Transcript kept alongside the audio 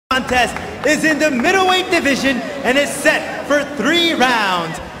Contest is in the middleweight division and is set for 3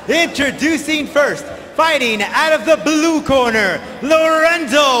 rounds. Introducing first, fighting out of the blue corner,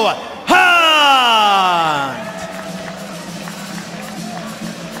 Lorenzo Hunt.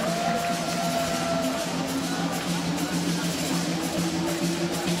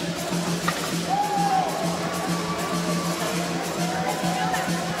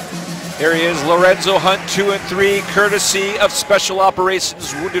 Here he is, Lorenzo Hunt, 2 and 3, courtesy of Special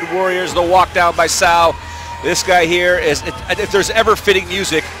Operations Wounded Warriors, the walk down by Sal. This guy here is, if there's ever fitting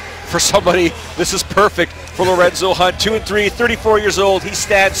music for somebody, this is perfect for Lorenzo Hunt. 2 and 3, 34 years old. He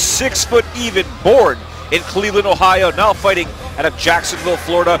stands 6 foot even, born in Cleveland, Ohio, now fighting out of Jacksonville,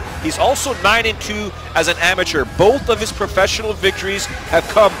 Florida. He's also 9 and 2 as an amateur. Both of his professional victories have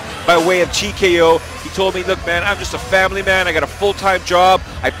come by way of TKO. He told me, look, man, I'm just a family man. I got a full-time job.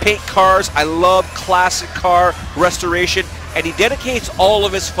 I paint cars. I love classic car restoration. And he dedicates all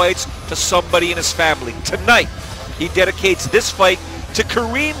of his fights to somebody in his family. Tonight, he dedicates this fight to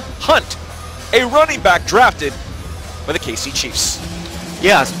Kareem Hunt, a running back drafted by the KC Chiefs.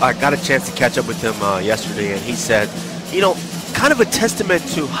 Yeah, I got a chance to catch up with him yesterday, and he said, you know, kind of a testament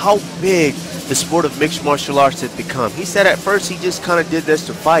to how big the sport of mixed martial arts has become. He said at first he just kind of did this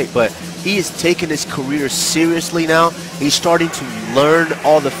to fight, but he is taking his career seriously now. He's starting to learn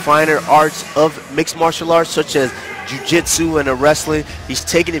all the finer arts of mixed martial arts, such as jiu-jitsu and wrestling. He's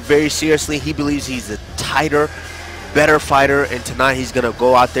taking it very seriously. He believes he's a tighter, better fighter, and tonight he's going to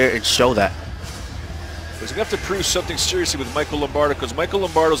go out there and show that. He's going to have to prove something seriously with Michael Lombardo, because Michael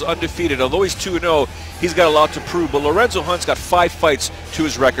Lombardo's undefeated. Although he's 2-0, he's got a lot to prove. But Lorenzo Hunt's got 5 fights to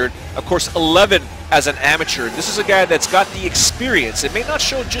his record. Of course, 11 as an amateur. This is a guy that's got the experience. It may not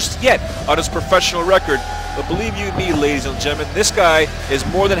show just yet on his professional record, but believe you me, ladies and gentlemen, this guy is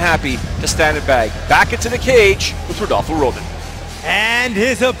more than happy to stand and bag. Back into the cage with Rodolfo Roman. And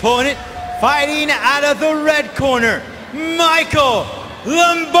his opponent, fighting out of the red corner, Michael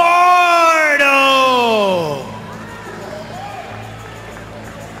Lombardo.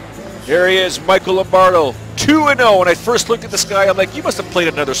 Here he is, Michael Lombardo, 2-0. When I first looked at this guy, I'm like, you must have played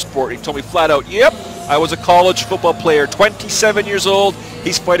another sport. He told me flat out, yep, I was a college football player, 27 years old.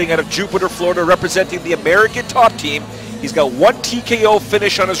 He's fighting out of Jupiter, Florida, representing the American top team. He's got 1 TKO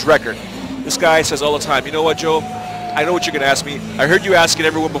finish on his record. This guy says all the time, you know what, Joe? I know what you're going to ask me. I heard you asking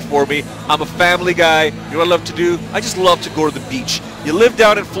everyone before me. I'm a family guy. You know what I love to do? I just love to go to the beach. You live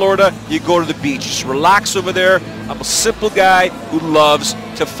down in Florida, you go to the beach. Just relax over there. I'm a simple guy who loves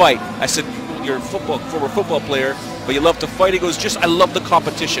to fight. I said, you're a former football player, but you love to fight. He goes, I love the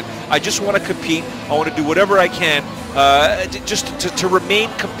competition. I just want to compete. I want to do whatever I can just to remain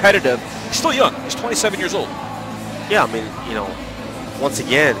competitive. He's still young. He's 27 years old. Yeah, I mean, you know, once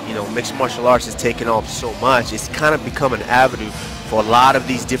again, you know, mixed martial arts is taking off so much. It's kind of become an avenue for a lot of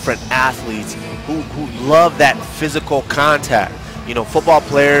these different athletes who love that physical contact. You know, football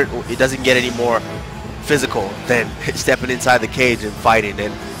player, it doesn't get any more physical than stepping inside the cage and fighting.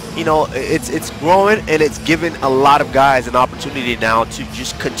 And, you know, it's growing, and it's given a lot of guys an opportunity now to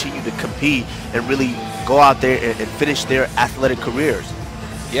just continue to compete and really go out there and finish their athletic careers.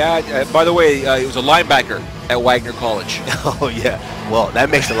 Yeah, by the way, he was a linebacker at Wagner College. Oh, yeah. Well,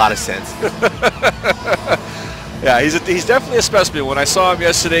 that makes a lot of sense. Yeah, he's definitely a specimen. When I saw him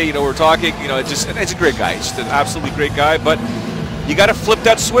yesterday, you know, we're talking, you know, it's a great guy. He's just an absolutely great guy, but you got to flip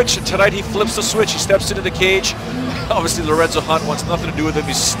that switch, and tonight he flips the switch. He steps into the cage. Obviously, Lorenzo Hunt wants nothing to do with him.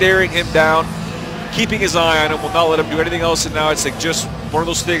 He's staring him down, keeping his eye on him, will not let him do anything else, and now it's like just one of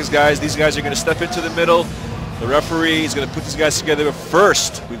those things, guys. These guys are going to step into the middle. The referee is going to put these guys together, but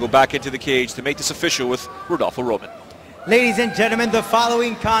first we go back into the cage to make this official with Rodolfo Roman. Ladies and gentlemen, the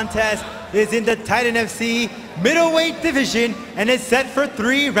following contest is in the Titan FC middleweight division and is set for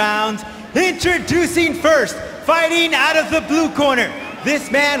 3 rounds. Introducing first, fighting out of the blue corner, this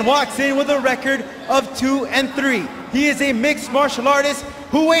man walks in with a record of 2 and 3. He is a mixed martial artist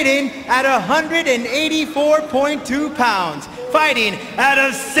who weighed in at 184.2 pounds. Fighting out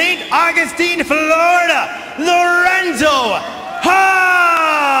of St. Augustine, Florida, Lorenzo Hunt.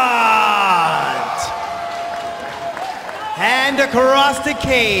 And across the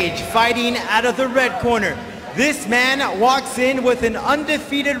cage, fighting out of the red corner, this man walks in with an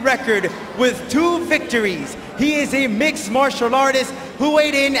undefeated record with 2 victories. He is a mixed martial artist who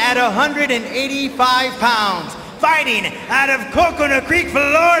weighed in at 185 pounds. Fighting out of Coconut Creek,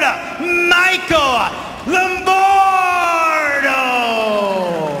 Florida, Michael Lombardo.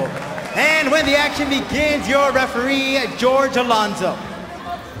 And when the action begins, your referee, George Alonzo.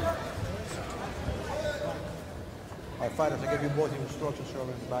 All right, fighters, I give you both your instructions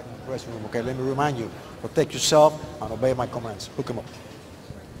over in the back in the dressing room, okay? Let me remind you, protect yourself and obey my commands. Hook him up.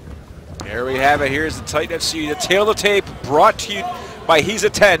 There we have it. Here's the Titan FC, the tail of the tape, brought to you by He's a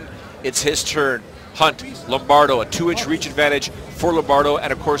 10. It's his turn. Hunt, Lombardo, a 2-inch reach advantage for Lombardo,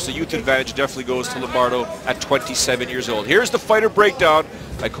 and of course the youth advantage definitely goes to Lombardo at 27 years old. Here's the fighter breakdown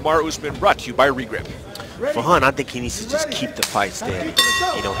by Kamaru Usman, brought to you by Regrip. For Hunt, I think he needs to just keep the fight standing.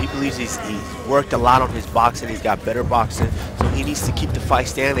 You know, he believes he's worked a lot on his boxing. He's got better boxing, so he needs to keep the fight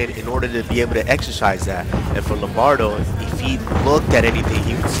standing in order to be able to exercise that. And for Lombardo, if he looked at anything,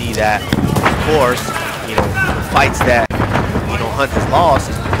 he would see that, of course, you know, the fights that, you know, Hunt has lost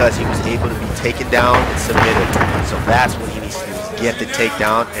is because he was able to be taken down and submitted. So that's what he needs to do, is get the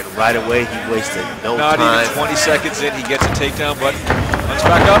takedown, and right away he wasted no time. Not even 20 seconds in, he gets a takedown, but Hunt's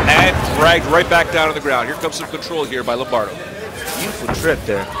back up and dragged right back down to the ground. Here comes some control here by Lombardo. Beautiful trip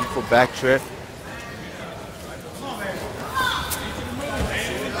there, beautiful back trip.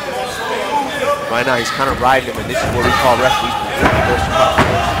 Right now he's kind of riding him, and this is what we call referees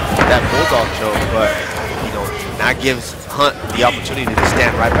that bulldog choke, but you know, that gives Hunt the opportunity to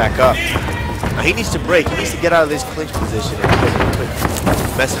stand right back up. Now he needs to break, he needs to get out of this clinch position and quit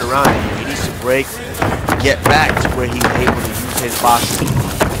messing around here. He needs to break, get back to where he's able to use his boxing.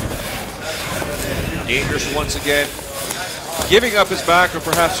 Dangerous once again. Giving up his back, or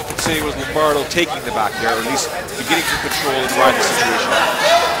perhaps you could say it was Lombardo taking the back there, or at least beginning to control and ride the situation.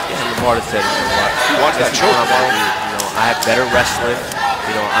 Yeah, Lombardo said, you know what, he wants that choke. You know, I have better wrestling.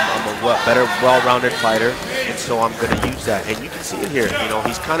 You know, I'm a better, well-rounded fighter, and so I'm going to use that. And you can see it here. You know,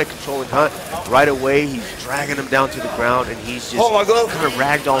 he's kind of controlling Hunt. Right away, he's dragging him down to the ground, and he's just kind of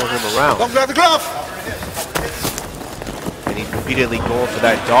ragdolling him around. Don't grab the glove! And he's repeatedly going for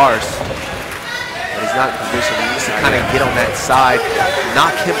that Dars. But he's not in position. He needs to kind of get on that side,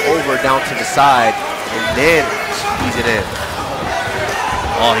 knock him over down to the side, and then squeeze it in.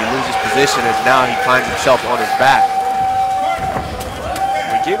 Oh, he loses position, and now he finds himself on his back.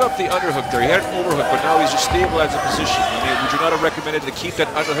 Gave up the underhook there. He had an overhook, but now he's just stabilized the position. I mean, would you not have recommended to keep that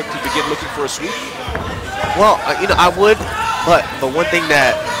underhook to begin looking for a sweep? Well, you know, I would, but one thing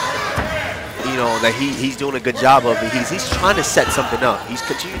that, you know, that he's doing a good job of, he's trying to set something up. He's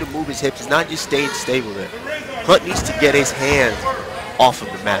continuing to move his hips. He's not just staying stable there. Hunt needs to get his hands off of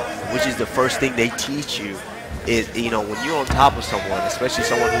the mat, which is the first thing they teach you. Is, you know, when you're on top of someone, especially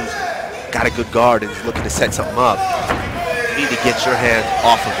someone who's got a good guard and is looking to set something up, you need to get your hands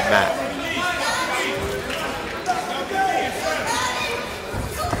off of the mat.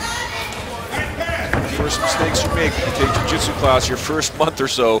 First mistakes you make when you take jiu-jitsu class, your first month or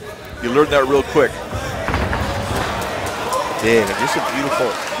so, you learn that real quick. Did, and just a beautiful,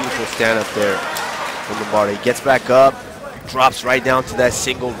 beautiful stand up there from Lombardo. He gets back up, drops right down to that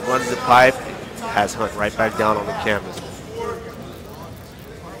single, runs the pipe, has Hunt right back down on the canvas.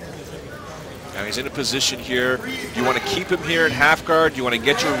 Now he's in a position here. Do you want to keep him here in half guard? Do you want to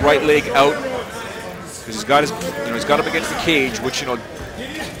get your right leg out? Because he's got his, you know, he's got him against the cage, which, you know,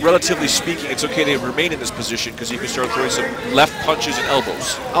 relatively speaking, it's okay to remain in this position because you can start throwing some left punches and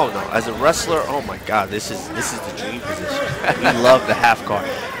elbows. Oh no, as a wrestler, oh my God, this is the dream position. We love the half guard,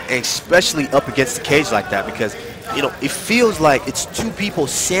 and especially up against the cage like that, because, you know, it feels like it's two people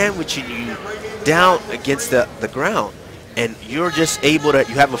sandwiching you down against the ground. And you're just able to,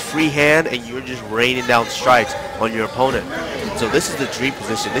 you have a free hand and you're just raining down strikes on your opponent. So this is the dream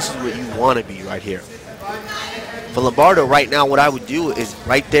position. This is what you want to be right here. For Lombardo right now, what I would do is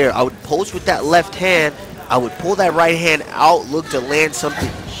right there, I would post with that left hand. I would pull that right hand out, look to land something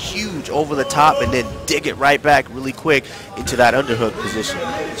huge over the top, and then dig it right back really quick into that underhook position.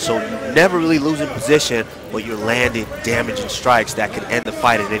 So you never really lose in position, but you're landing damaging strikes that can end the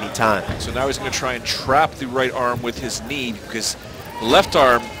fight at any time. So now he's going to try and trap the right arm with his knee, because the left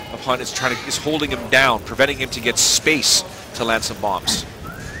arm upon is holding him down, preventing him to get space to land some bombs.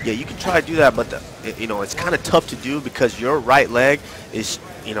 Yeah, you can try to do that, but you know, it's kind of tough to do because your right leg is,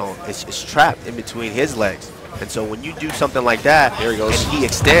 you know, it's trapped in between his legs. And so when you do something like that, there he goes, and he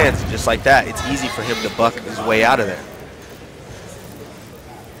extends just like that, it's easy for him to buck his way out of there.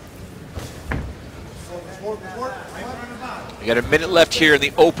 We got a minute left here in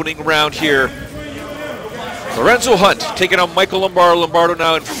the opening round here. Lorenzo Hunt taking on Michael Lombardo. Lombardo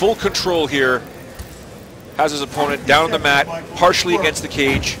now in full control here. Has his opponent down on the mat, partially against the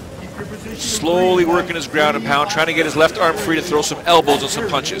cage. Slowly working his ground and pound, trying to get his left arm free to throw some elbows and some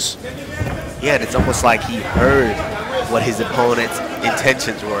punches. Yeah, and it's almost like he heard what his opponent's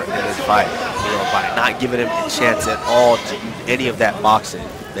intentions were in this fight. You know, by not giving him a chance at all to use any of that boxing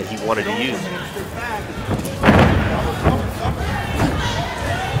that he wanted to use.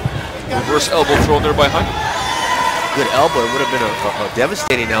 Reverse elbow thrown there by Hunt. Good elbow. It would have been a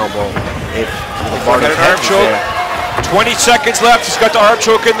devastating elbow if Lombardo had an arm choke. 20 seconds left. He's got the arm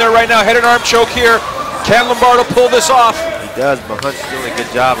choke in there right now. Head and arm choke here. Can Lombardo pull this off? He does, but Hunt's doing a good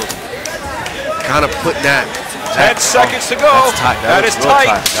job of kind of putting that. 10 seconds to go. That is tight.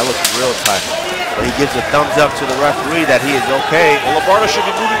 That looks real tight. But he gives a thumbs up to the referee that he is okay. Well, Lombardo should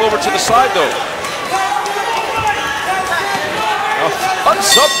be moving over to the side, though.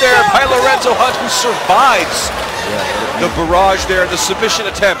 Hunt's up there by Lorenzo Hunt, who survives the barrage there, the submission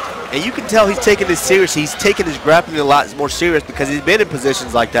attempt. And you can tell he's taking this serious. He's taking his grappling a lot more serious because he's been in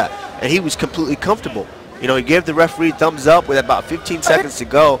positions like that, and he was completely comfortable. You know, he gave the referee thumbs up with about 15 seconds to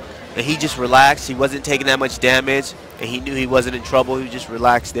go, and he just relaxed. He wasn't taking that much damage, and he knew he wasn't in trouble. He just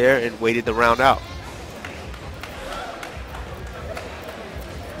relaxed there and waited the round out.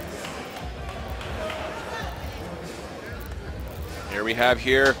 Here we have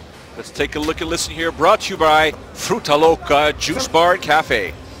here, let's take a look and listen here, brought to you by Fruta Loca Juice Bar and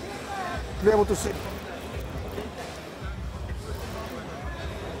Cafe. Be able to see.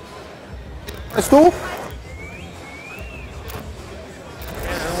 ¿Es tú?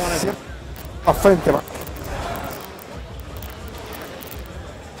 A frente, va.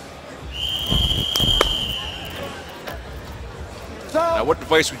 Now, what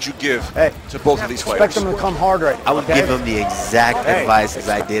advice would you give to both of these Expect fighters? them to come hard right. I would give him the exact advice as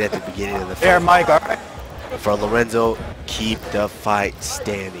I did at the beginning of the fight. There, Mike. All right. For Lorenzo, keep the fight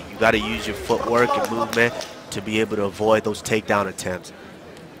standing. You got to use your footwork and movement to be able to avoid those takedown attempts.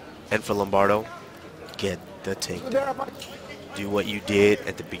 And for Lombardo, get the takedown. Do what you did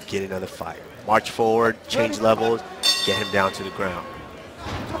at the beginning of the fight. March forward, change levels, get him down to the ground.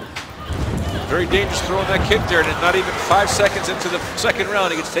 Very dangerous throwing that kick there, and then not even 5 seconds into the second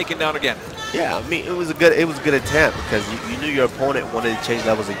round, he gets taken down again. Yeah, I mean, it was a good attempt because you knew your opponent wanted to change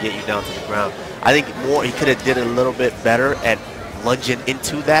levels and get you down to the ground. I think he could have did a little bit better at lunging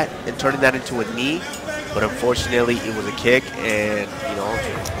into that and turning that into a knee, but unfortunately it was a kick, and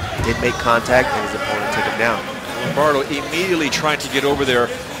did make contact, and his opponent took him down. Lombardo immediately trying to get over there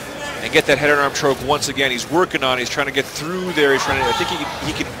and get that head and arm choke once again. He's working on it. He's trying to get through there. He's trying to, I think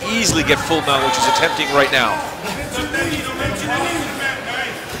he can easily get full mount, which he's attempting right now.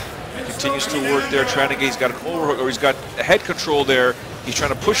 Continues to work there, trying to get, he's got an overhook, or he's got a head control there. He's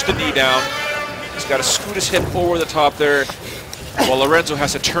trying to push the knee down. He's got to scoot his hip over the top there, while Lorenzo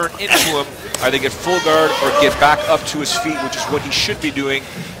has to turn into him, either get full guard or get back up to his feet, which is what he should be doing.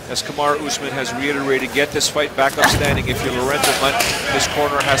 As Kamaru Usman has reiterated, get this fight back up standing. If you're Lorenzo Hunt, this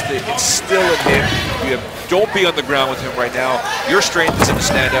corner has to instill in him. Don't be on the ground with him right now. Your strength is in the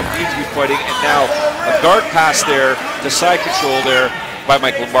stand-up. You need to be fighting. And now a guard pass there, the side control there by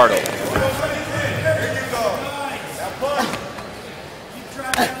Mike Lombardo.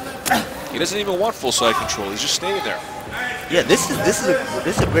 He doesn't even want full side control. He's just staying there. Yeah, this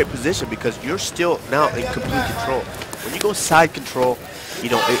is a great position because you're still now in complete control. When you go side control,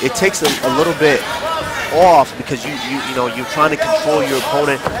 it takes a little bit off because you're trying to control your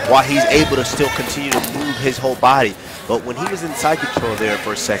opponent while he's able to still continue to move his whole body. But when he was in side control there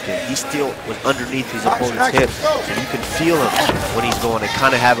for a second, he still was underneath his opponent's hips, so you can feel him when he's going to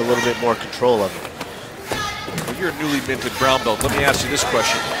kind of have a little bit more control of him. Well, you're a newly minted brown belt. Let me ask you this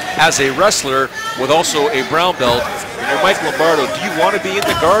question. As a wrestler with also a brown belt, Mike Lombardo, do you want to be in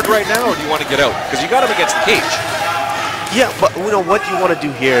the guard right now, or do you want to get out? Because you got him against the cage. Yeah, but what you want to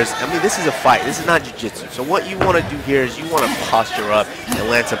do here is, this is a fight. This is not jiu-jitsu. So what you want to do here is you want to posture up and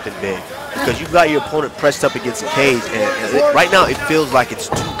land something big. Because you've got your opponent pressed up against the cage, and right now it feels like it's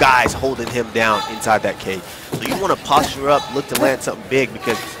two guys holding him down inside that cage. So you want to posture up, look to land something big,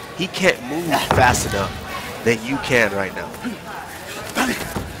 because he can't move fast enough than you can right now.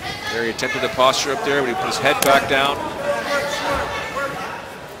 There he attempted to posture up there, but he put his head back down.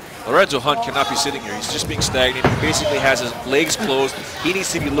 Lorenzo Hunt cannot be sitting here. He's just being stagnant. He basically has his legs closed. He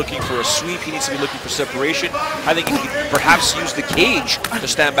needs to be looking for a sweep. He needs to be looking for separation. I think he could perhaps use the cage to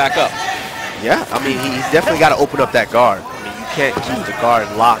stand back up. Yeah, he's definitely got to open up that guard. You can't keep the guard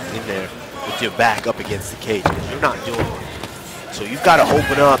locked in there with your back up against the cage because you're not doing it. So you've got to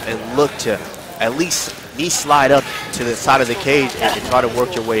open up and look to at least knee slide up to the side of the cage and try to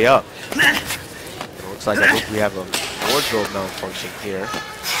work your way up. It looks like I think we have a wardrobe malfunction here.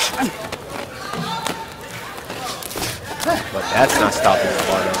 But that's not stopping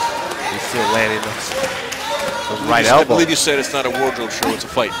Lombardo. He's still landing those right elbows. I believe you said it's not a wardrobe show, it's a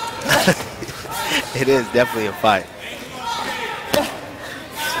fight. It is definitely a fight.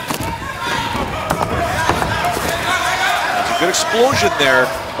 There's a good explosion there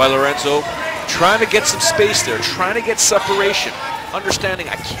by Lorenzo. Trying to get some space there, trying to get separation. Understanding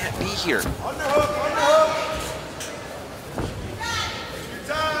I can't be here.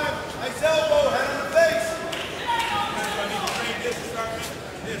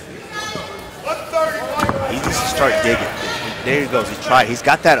 He needs to start digging. There he goes. He's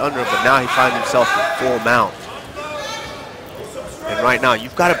got that under, but now he finds himself in full mount. And right now,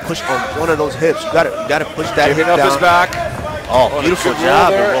 you've got to push on one of those hips. You got to push that hip up down. his back. Oh, beautiful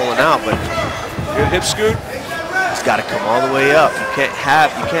job of rolling out, but good hip scoot. He's got to come all the way up.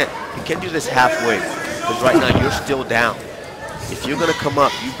 You can't do this halfway, because right now you're still down. If you're gonna come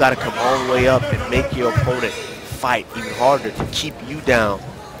up, you've got to come all the way up and make your opponent fight even harder to keep you down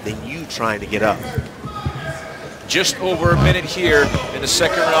than you trying to get up. Just over a minute here in the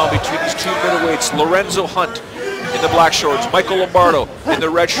second round between these two middleweights. Lorenzo Hunt in the black shorts, Michael Lombardo in the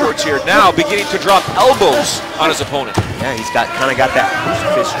red shorts here, now beginning to drop elbows on his opponent. Yeah, he's kind of got that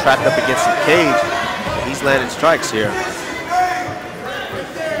crucifix trapped up against the cage. He's landing strikes here.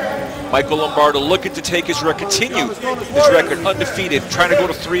 Michael Lombardo looking to take his record, continue his record undefeated, trying to go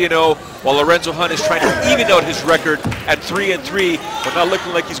to 3-0, while Lorenzo Hunt is trying to even out his record at 3-3, but not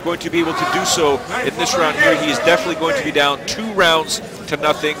looking like he's going to be able to do so in this round here. He is definitely going to be down 2 rounds to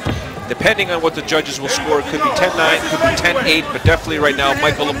nothing. Depending on what the judges will score, it could be 10-9, could be 10-8, but definitely right now,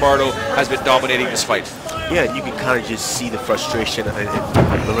 Michael Lombardo has been dominating this fight. Yeah, you can kind of just see the frustration in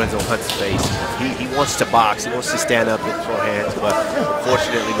Lorenzo Hunt's face. He wants to box, he wants to stand up and throw hands, but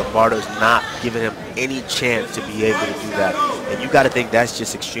unfortunately Lombardo's not giving him any chance to be able to do that. And you got to think that's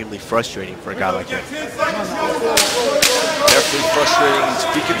just extremely frustrating for a guy like him. Definitely frustrating.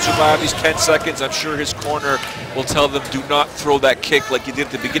 If he can survive these 10 seconds, I'm sure his corner will tell them, do not throw that kick like you did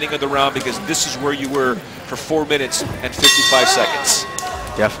at the beginning of the round, because this is where you were for 4 minutes and 55 seconds.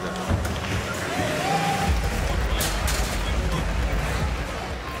 Definitely.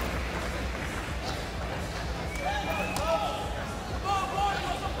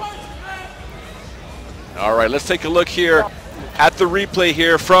 All right, let's take a look here at the replay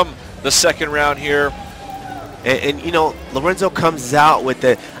here from the second round here. And you know, Lorenzo comes out with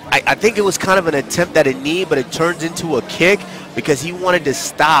the, I think it was kind of an attempt at a knee, but it turns into a kick because he wanted to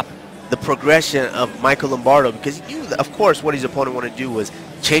stop the progression of Michael Lombardo, because he knew, of course, what his opponent wanted to do was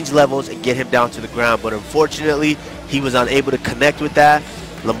change levels and get him down to the ground. But unfortunately, he was unable to connect with that.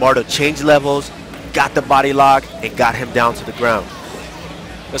 Lombardo changed levels, got the body lock, and got him down to the ground.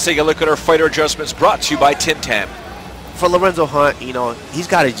 Let's take a look at our fighter adjustments brought to you by Tim Tam. For Lorenzo Hunt, you know, he's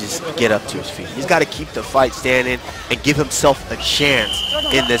got to just get up to his feet. He's got to keep the fight standing and give himself a chance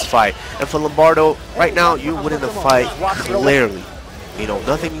in this fight. And for Lombardo, right now, you're winning the fight clearly. You know,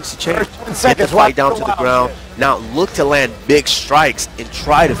 nothing needs to change. Get the fight down to the ground. Now look to land big strikes and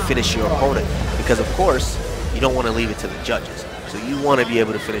try to finish your opponent, because, of course, you don't want to leave it to the judges. So you want to be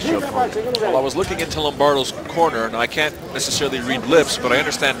able to finish your opponent. Well, I was looking into Lombardo's corner, and I can't necessarily read lips, but I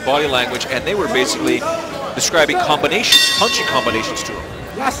understand body language, and they were basically describing combinations, punching combinations to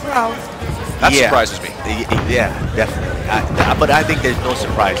him. Last round. That surprises me. Yeah, definitely. But I think there's no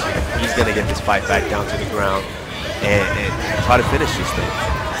surprise here. He's going to get this fight back down to the ground and try to finish this thing.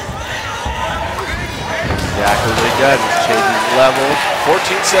 Exactly what he does is changes levels. 14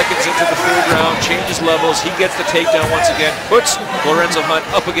 seconds into the third round, changes levels. He gets the takedown once again, puts Lorenzo Hunt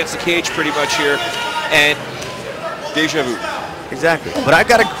up against the cage pretty much here, and deja vu. Exactly. But I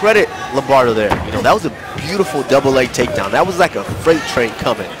got to credit Lombardo there. You know, that was a beautiful double leg takedown. That was like a freight train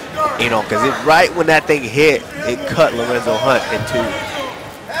coming, you know, because right when that thing hit, it cut Lorenzo Hunt in two.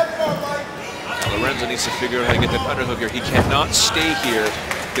 Lorenzo needs to figure out how to get that underhook here. He cannot stay here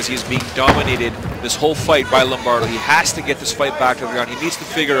because he's being dominated this whole fight by Lombardo. He has to get this fight back to the ground. He needs to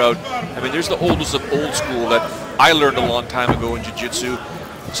figure out, I mean, there's the oldest of old school that I learned a long time ago in jiu-jitsu.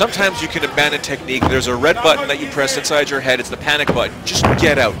 Sometimes you can abandon technique. There's a red button that you press inside your head. It's the panic button. Just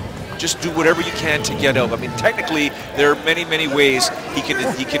get out. Just do whatever you can to get out. I mean, technically, there are many, many ways he can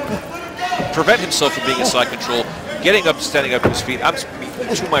prevent himself from being in side control, getting up, standing up to his feet.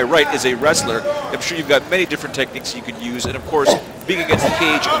 To my right is a wrestler. I'm sure you've got many different techniques you could use, and of course, being against the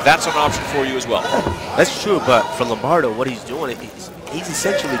cage, that's an option for you as well. That's true, but for Lombardo, what he's doing, he's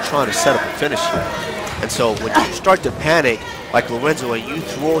essentially trying to set up a finish here. And so when you start to panic, like Lorenzo, and you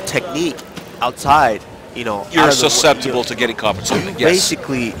throw technique outside, you know, you're susceptible to getting compensated. Yes.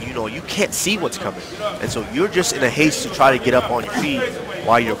 Basically, you know, you can't see what's coming. And so you're just in a haste to try to get up on your feet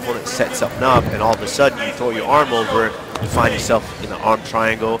while your opponent sets something up, and all of a sudden you throw your arm over, you find yourself in the arm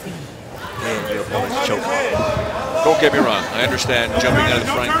triangle, and your opponent's choking. Don't get me wrong, I understand jumping out of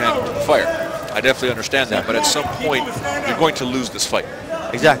the frying pan to the fire. I definitely understand that, but at some point, you're going to lose this fight.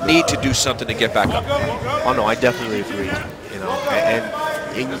 Exactly. You need to do something to get back up. Oh no, I definitely agree. You know,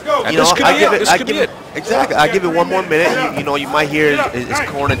 and you know, this could be it. Exactly. I give it one more minute. You know, you might hear his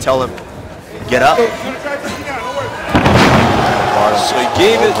corner tell him, "Get up." Lombardo. So he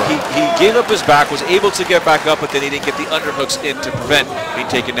gave up his back, was able to get back up, but then he didn't get the underhooks in to prevent being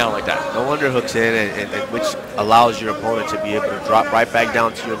taken down like that. No underhooks in, and which allows your opponent to be able to drop right back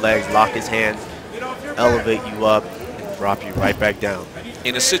down to your legs, lock his hands, elevate you up, and drop you right back down.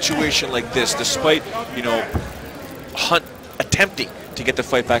 In a situation like this, despite, you know, Hunt attempting to get the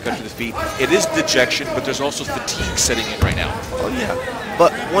fight back onto the feet, it is dejection, but there's also fatigue setting in right now. Oh yeah,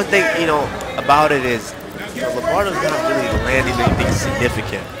 but one thing, you know, about it is, you know, Lombardo's not really landing anything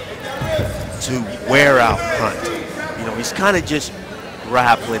significant to wear out Hunt. You know, he's kind of just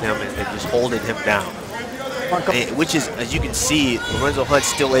grappling him and just holding him down. And, which is, as you can see, Lorenzo Hunt's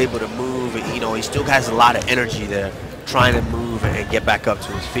still able to move, and, you know, he still has a lot of energy there, trying to move and get back up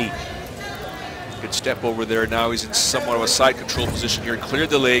to his feet. Good step over there. Now he's in somewhat of a side control position here. Cleared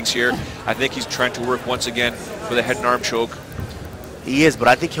the legs here. I think he's trying to work once again for the head and arm choke. He is, but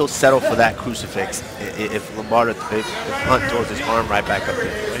I think he'll settle for that crucifix if Lombardo, if Hunt throws his arm right back up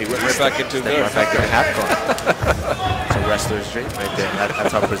there. He went right back into the right back in the half guard. It's a wrestler's dream right there.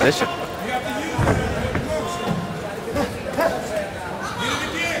 That's our position.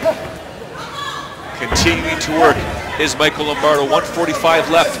 Continuing to work is Michael Lombardo. 1:45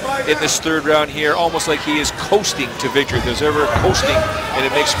 left in this third round here. Almost like he is coasting to victory. If there's ever coasting in a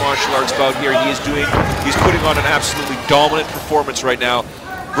mixed martial arts bout here, he's putting on an absolutely dominant performance right now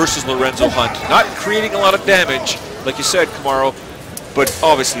versus Lorenzo Hunt. Not creating a lot of damage, like you said, Kamaru, but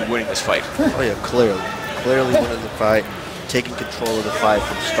obviously winning this fight. Oh yeah, clearly winning the fight, taking control of the fight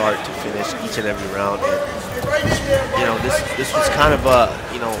from start to finish each and every round. And, you know, this was kind of a,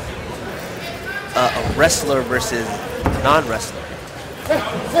 you know, a wrestler versus non-wrestler.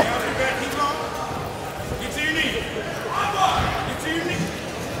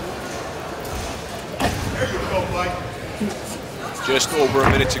 Just over a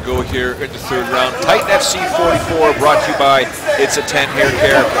minute to go here in the third round. Titan FC 44 brought to you by It's a 10 Hair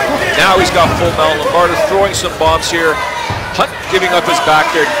Care. Now he's got full mount. Lombardo throwing some bombs here. Hunt giving up his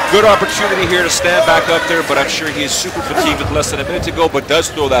back there. Good opportunity here to stand back up there, but I'm sure he is super fatigued with less than a minute to go, but does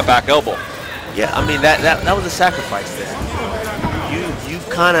throw that back elbow. Yeah, I mean, that was a sacrifice there. You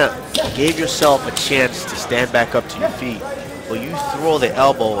kind of gave yourself a chance to stand back up to your feet, but you throw the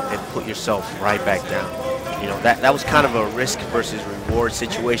elbow and put yourself right back down. You know, that was kind of a risk versus reward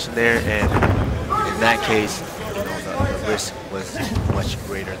situation there, and in that case, you know, the risk was much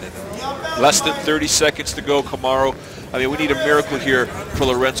greater than the reward. Less than 30 seconds to go, Kamaru. I mean, we need a miracle here for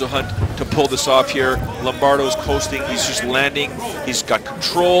Lorenzo Hunt to pull this off here. Lombardo's coasting. He's just landing. He's got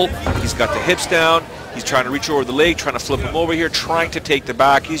control. He's got the hips down. He's trying to reach over the leg, trying to flip him over here, trying to take the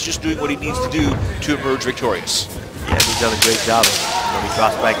back. He's just doing what he needs to do to emerge victorious. Yeah, he's done a great job. You know, he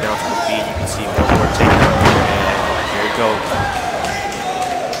drops back down to the feet. You can see one more takedown. And here he goes.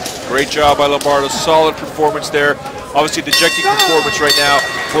 Great job by Lombardo. Solid performance there. Obviously, dejecting performance right now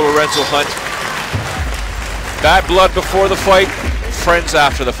for Lorenzo Hunt. Bad blood before the fight, friends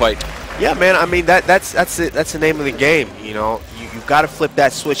after the fight. Yeah, man. I mean, that's it. That's the name of the game. You know, you've got to flip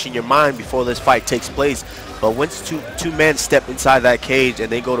that switch in your mind before this fight takes place. But once two men step inside that cage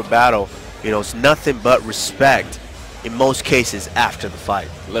and they go to battle, you know, it's nothing but respect in most cases after the fight.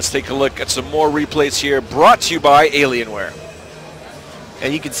 Let's take a look at some more replays here, brought to you by Alienware.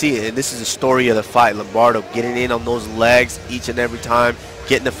 And you can see it, and this is the story of the fight. Lombardo getting in on those legs each and every time,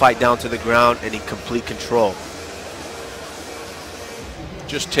 getting the fight down to the ground, and in complete control.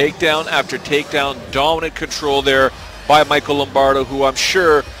 Just takedown after takedown, dominant control there by Michael Lombardo, who I'm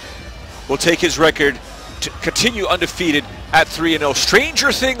sure will take his record to continue undefeated at 3-0.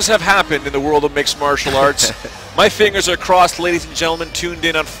 Stranger things have happened in the world of mixed martial arts. My fingers are crossed, ladies and gentlemen, tuned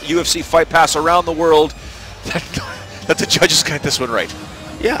in on UFC Fight Pass around the world, that the judges got this one right.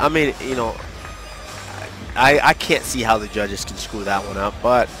 Yeah, I mean, you know, I can't see how the judges can screw that one up,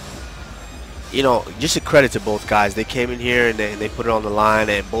 but, you know, just a credit to both guys. They came in here and they put it on the line,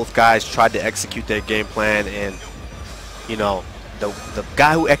 and both guys tried to execute their game plan, and, you know, the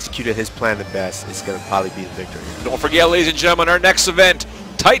guy who executed his plan the best is going to probably be the victor here. Don't forget, ladies and gentlemen, our next event,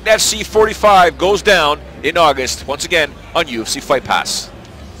 Titan FC 45, goes down in August, once again, on UFC Fight Pass.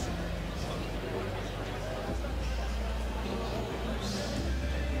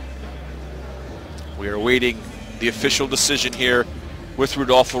 We are awaiting the official decision here with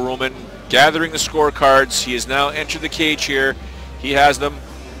Rodolfo Roman, gathering the scorecards. He has now entered the cage here. He has them.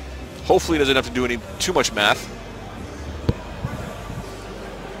 Hopefully he doesn't have to do too much math.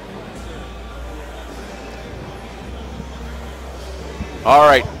 All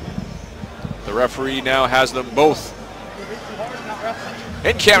right. The referee now has them both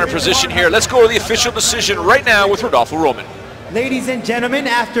in camera position here. Let's go to the official decision right now with Rodolfo Roman. Ladies and gentlemen,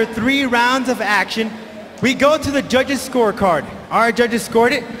 after 3 rounds of action, we go to the judges' scorecard. Our judges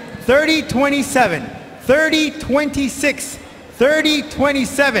scored it 30-27, 30-26,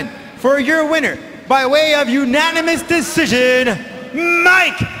 30-27 for your winner by way of unanimous decision,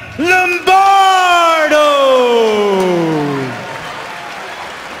 Mike Lombardo.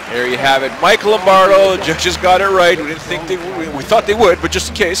 There you have it. Mike Lombardo, the judges got it right. We didn't think we thought they would, but just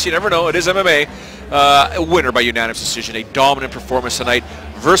in case, you never know, it is MMA. A winner by unanimous decision, a dominant performance tonight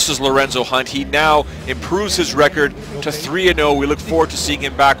versus Lorenzo Hunt. He now improves his record to 3-0. We look forward to seeing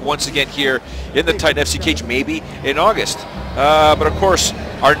him back once again here in the Titan FC cage, maybe in August. But of course,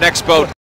 our next bout